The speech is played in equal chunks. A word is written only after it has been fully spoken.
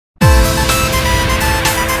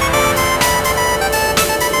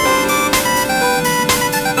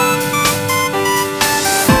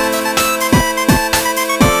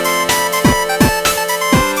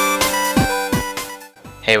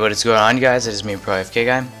Hey, what is going on, you guys? It is me, ProFK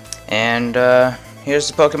Guy, and here's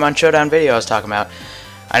the Pokemon Showdown video I was talking about.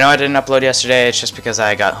 I know I didn't upload yesterday, it's just because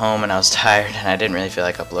I got home and I was tired and I didn't really feel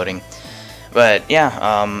like uploading. But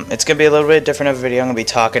yeah, it's going to be a little bit different of a video. I'm going to be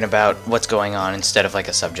talking about what's going on instead of like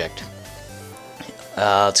a subject.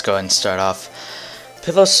 Let's go ahead and start off.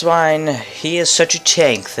 Piloswine, he is such a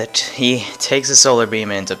tank that he takes a Solar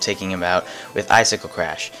Beam and ends up taking him out with Icicle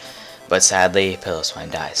Crash. But sadly,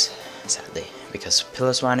 Piloswine dies. Sadly. Because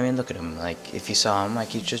Piloswine, I mean, look at him. Like, if you saw him, like,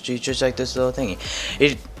 he's just like this little thingy.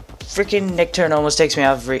 Freaking Nickturn almost takes me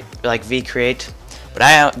out of, V-Create. But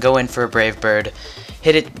I go in for a Brave Bird.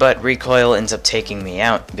 Hit it, but recoil ends up taking me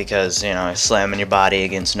out. Because, you know, slamming your body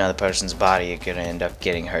against another person's body, you're going to end up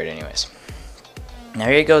getting hurt anyways. Now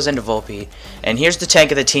here he goes into Volpe, and here's the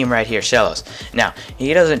tank of the team right here, Shellos. Now,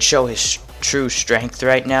 he doesn't show his true strength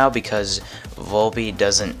right now because Volpe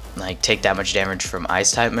doesn't like take that much damage from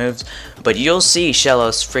ice type moves, but you'll see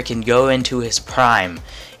Shellos freaking go into his prime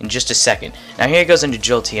in just a second. Now here he goes into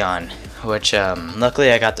Jolteon, which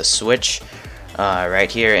luckily I got the switch right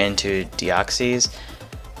here into Deoxys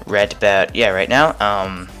right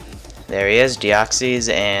now. There he is, Deoxys,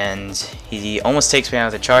 and he almost takes me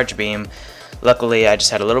out with a charge beam. Luckily, I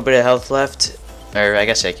just had a little bit of health left, or I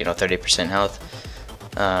guess like 30% health,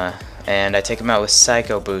 and I take him out with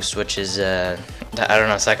Psycho Boost, which is I don't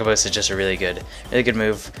know, Psycho Boost is just a really good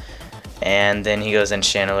move. And then he goes in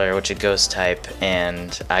Chandelure, which is Ghost type,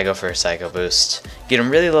 and I go for a Psycho Boost. Get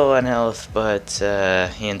him really low on health, but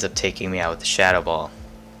he ends up taking me out with the Shadow Ball.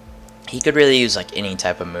 He could really use like any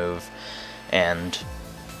type of move, and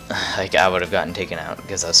like I would have gotten taken out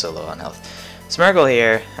because I was so low on health. Smeargle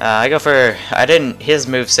here, his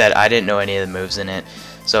moveset, I didn't know any of the moves in it,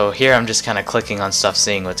 so here I'm just kind of clicking on stuff,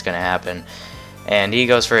 seeing what's going to happen. And he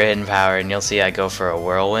goes for a Hidden Power, and you'll see I go for a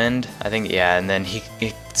Whirlwind, I think, yeah, and then he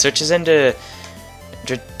switches into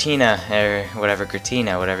Gratina,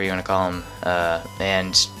 whatever you want to call him,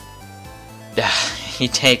 and he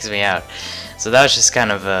takes me out. So that was just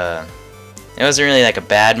kind of it wasn't really like a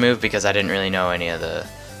bad move because I didn't really know any of the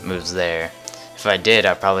moves there. If I did,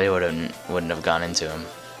 I probably wouldn't have gone into him.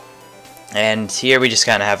 And here we just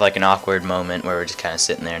kind of have like an awkward moment where we're just kind of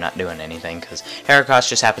sitting there not doing anything because Heracross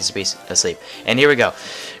just happens to be asleep. And here we go.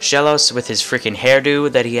 Shellos with his freaking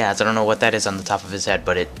hairdo that he has. I don't know what that is on the top of his head,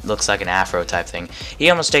 but it looks like an afro type thing. He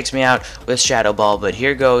almost takes me out with Shadow Ball, but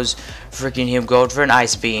here goes freaking him going for an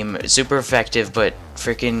Ice Beam. Super effective, but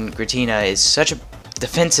freaking Gratina is such a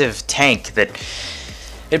defensive tank that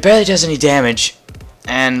it barely does any damage.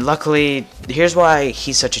 And luckily, here's why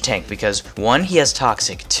he's such a tank, because 1, he has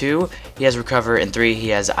Toxic, 2, he has Recover, and 3, he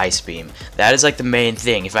has Ice Beam. That is like the main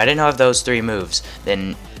thing. If I didn't have those 3 moves,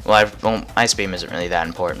 then, well, Ice Beam isn't really that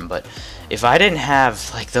important, but if I didn't have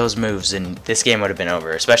like those moves, then this game would have been over.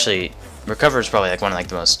 Especially, Recover is probably like one of like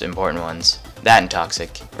the most important ones. That and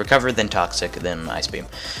Toxic. Recover, then Toxic, then Ice Beam.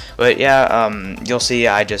 But yeah, you'll see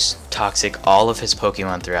I just Toxic all of his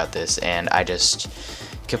Pokemon throughout this, and I just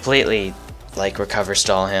completely like recover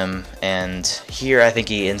stall him, and here I think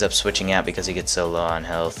he ends up switching out because he gets so low on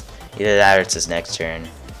health. Either that or it's his next turn.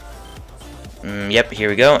 Yep, here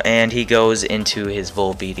we go, and he goes into his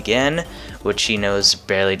Volbeat again, which he knows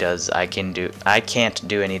barely does. I can't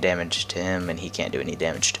do any damage to him, and he can't do any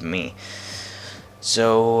damage to me.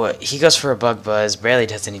 So he goes for a Bug Buzz, barely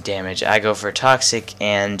does any damage. I go for a Toxic,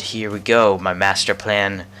 and here we go, my master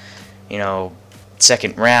plan,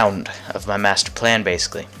 second round of my master plan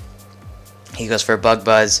basically. He goes for a Bug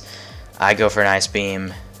Buzz, I go for an Ice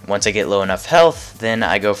Beam. Once I get low enough health, then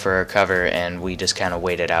I go for a Recover, and we just kind of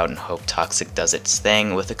wait it out and hope Toxic does its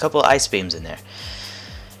thing with a couple Ice Beams in there.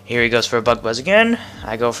 Here he goes for a Bug Buzz again,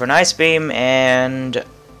 I go for an Ice Beam, and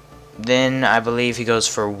then I believe he goes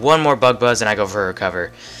for one more Bug Buzz and I go for a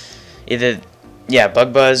Recover.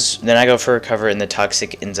 Bug Buzz, then I go for a Recover, and the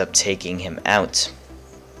Toxic ends up taking him out.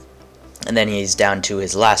 And then he's down to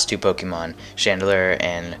his last 2 Pokemon, Chandelure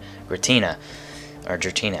and Gratina, or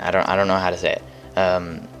Gertina, I don't know how to say it.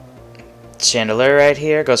 Chandelure right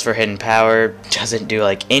here goes for Hidden Power, doesn't do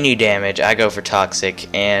like any damage. I go for Toxic,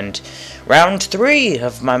 and round 3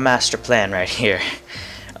 of my master plan right here.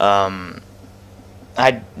 I'm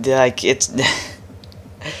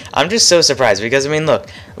just so surprised because I mean look,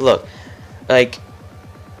 like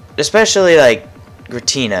especially like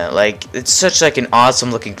Gratina, like it's such like an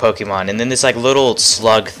awesome looking Pokemon, and then this like little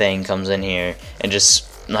slug thing comes in here and just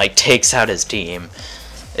like takes out his team.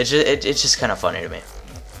 It's just kind of funny to me.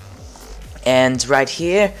 And right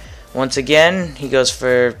here, once again, he goes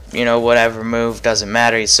for whatever move, doesn't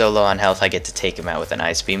matter. He's so low on health, I get to take him out with an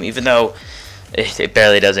Ice Beam, even though it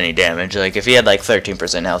barely does any damage. Like, if he had like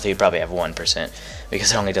 13% health, he'd probably have 1%,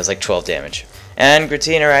 because it only does like 12 damage. And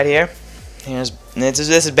Gratina right here. This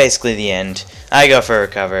is basically the end. I go for a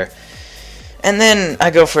recover, and then I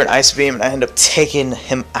go for an ice beam, and I end up taking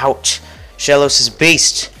him out. Shellos is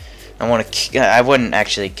beast. I wouldn't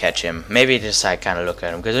actually catch him. Maybe just I kind of look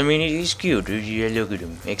at him, because I mean he's cute. You look at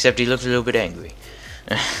him, except he looks a little bit angry.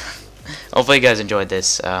 Hopefully you guys enjoyed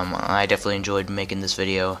this. I definitely enjoyed making this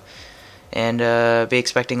video, and be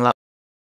expecting a lot